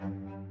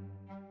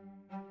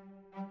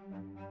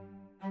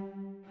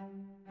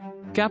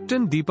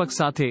Captain Deepak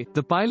Sathe,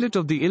 the pilot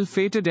of the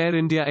ill-fated Air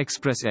India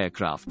Express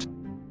aircraft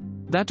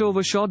that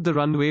overshot the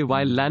runway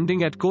while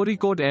landing at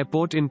Kozhikode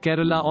Airport in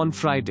Kerala on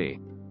Friday.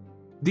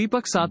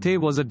 Deepak Sathe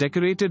was a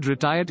decorated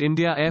retired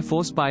India Air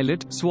Force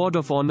pilot, Sword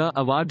of Honor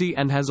awardee,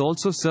 and has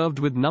also served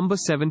with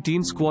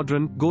No.17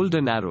 Squadron,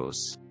 Golden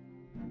Arrows,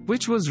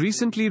 which was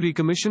recently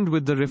recommissioned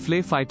with the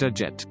Rafale fighter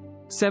jet.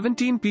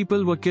 17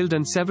 people were killed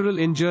and several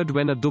injured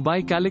when a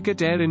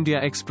Dubai-Calicut Air India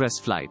Express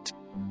flight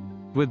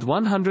with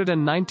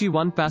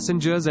 191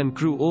 passengers and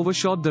crew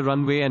overshot the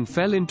runway and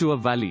fell into a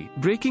valley,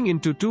 breaking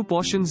into two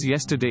portions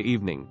yesterday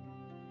evening.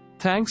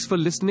 Thanks for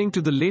listening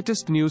to the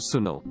latest news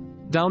Suno.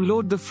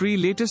 Download the free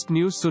latest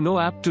news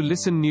Suno app to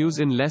listen news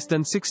in less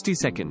than 60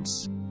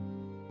 seconds.